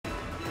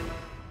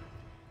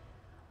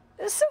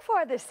So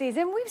far this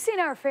season, we've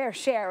seen our fair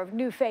share of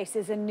new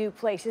faces and new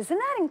places, and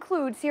that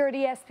includes here at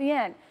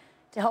ESPN.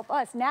 To help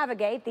us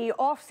navigate the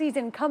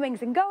off-season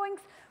comings and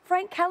goings,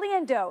 Frank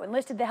Caliendo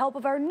enlisted the help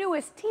of our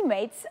newest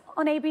teammates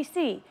on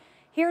ABC.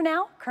 Here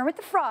now, Kermit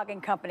the Frog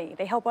and company.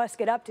 They help us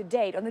get up to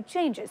date on the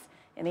changes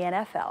in the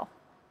NFL.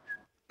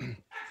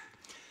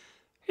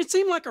 It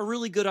seemed like a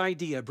really good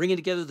idea, bringing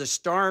together the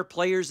star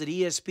players at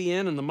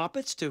ESPN and the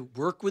Muppets to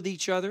work with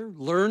each other,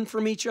 learn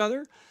from each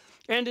other,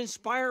 and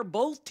inspire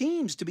both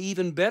teams to be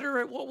even better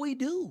at what we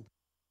do.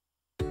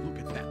 Look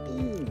at that.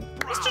 Ooh,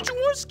 Mr.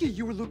 Jaworski,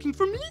 you were looking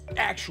for me?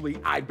 Actually,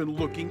 I've been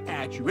looking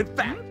at you. In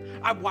fact,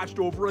 I've watched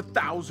over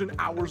 1,000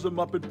 hours of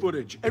Muppet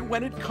footage. And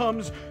when it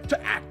comes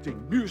to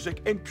acting,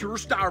 music, and pure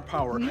star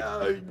power,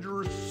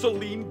 you're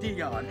Celine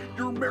Dion,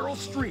 you're Meryl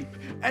Streep,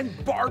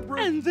 and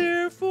Barbara...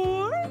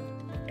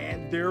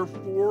 And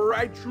therefore,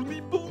 I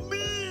truly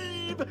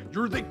believe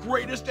you're the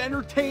greatest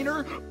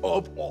entertainer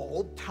of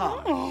all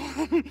time.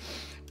 Oh,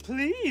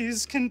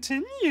 please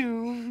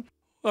continue.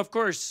 Of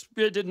course,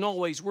 it didn't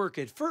always work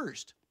at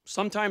first.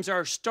 Sometimes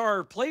our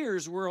star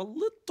players were a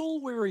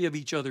little wary of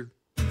each other.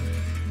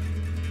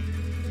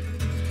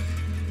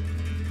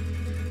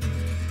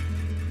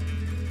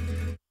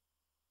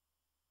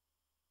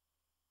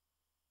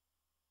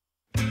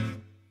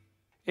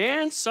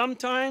 And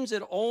sometimes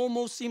it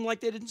almost seemed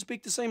like they didn't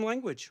speak the same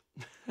language.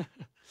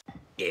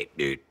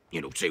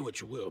 Say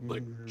what you will,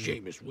 but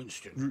Jameis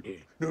Winston.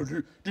 No,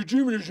 the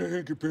Jameis is a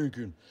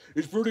hanky-panky.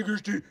 It's funny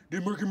because they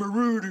make him a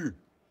Rudy.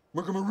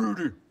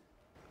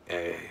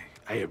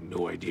 I have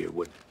no idea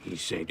what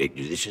he's saying.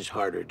 This is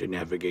harder to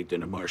navigate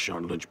than a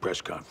Marshawn Lynch press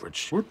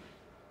conference. What?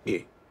 Yeah.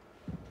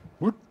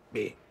 What?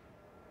 Yeah.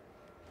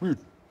 Weird.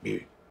 Yeah.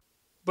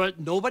 But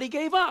nobody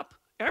gave up.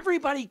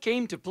 Everybody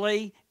came to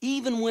play,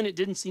 even when it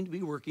didn't seem to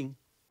be working.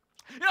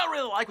 You know, I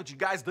really like what you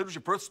guys did with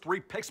your first 3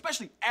 picks,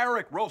 especially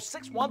Eric Rose,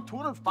 6'1",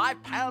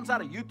 205 pounds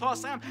out of Utah,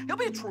 Sam. He'll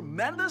be a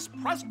tremendous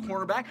press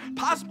cornerback,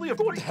 possibly a...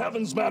 Good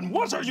heavens, man,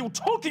 what are you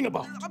talking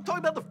about? I'm talking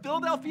about the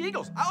Philadelphia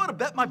Eagles. I would have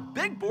bet my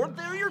big board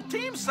they're your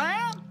team,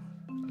 Sam.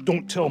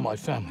 Don't tell my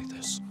family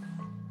this,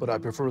 but I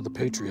prefer the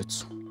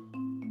Patriots.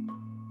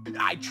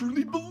 I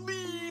truly believe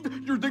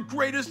you're the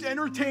greatest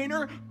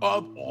entertainer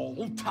of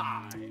all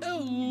time.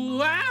 Oh,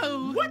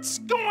 wow. What's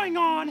going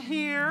on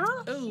here?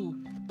 Oh,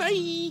 bye.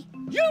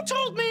 You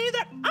told me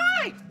that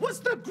I was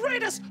the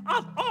greatest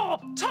of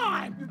all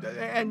time!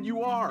 And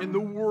you are. In the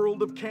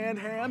world of canned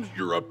hams,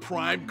 you're a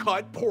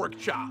prime-cut pork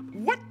chop.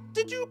 What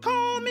did you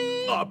call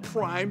me? A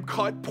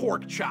prime-cut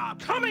pork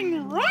chop.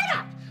 Coming right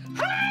up!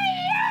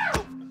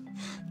 Hi-ya!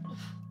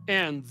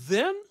 And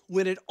then,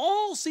 when it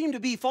all seemed to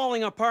be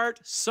falling apart,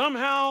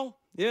 somehow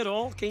it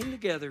all came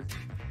together.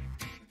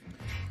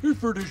 It's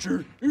for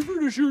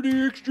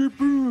the extra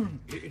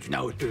point. It's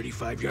now a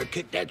 35-yard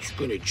kick. That's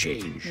gonna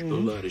change a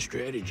lot of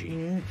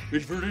strategy.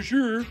 It's for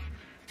the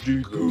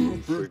go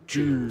for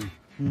 2.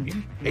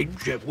 Hey,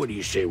 Jeff, what do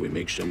you say we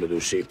make some of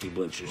those safety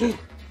blitzes?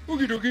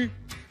 Okie dokie.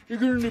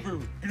 Get in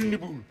the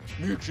ball.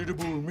 Mix in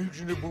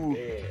the ball.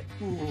 Yeah.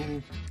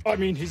 I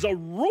mean, he's a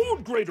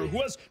road grader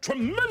who has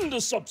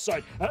tremendous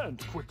upside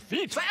and quick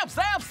feet. Sam.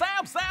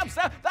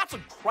 That's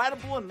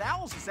incredible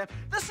analysis, Sam.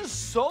 This is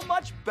so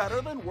much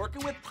better than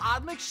working with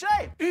Todd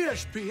McShay.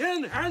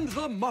 ESPN and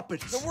the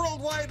Muppets. The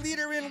worldwide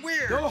leader in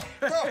weird. Oh,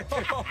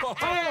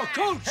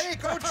 Coach. Hey,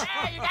 Coach.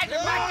 Hey, you guys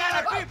are back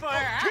out of people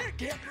here,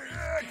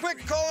 huh?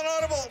 Quick, call an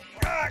audible.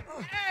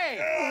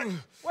 Hey,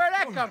 where'd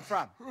that come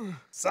from?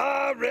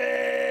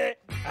 Sorry.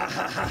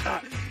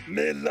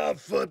 Me love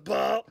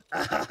football.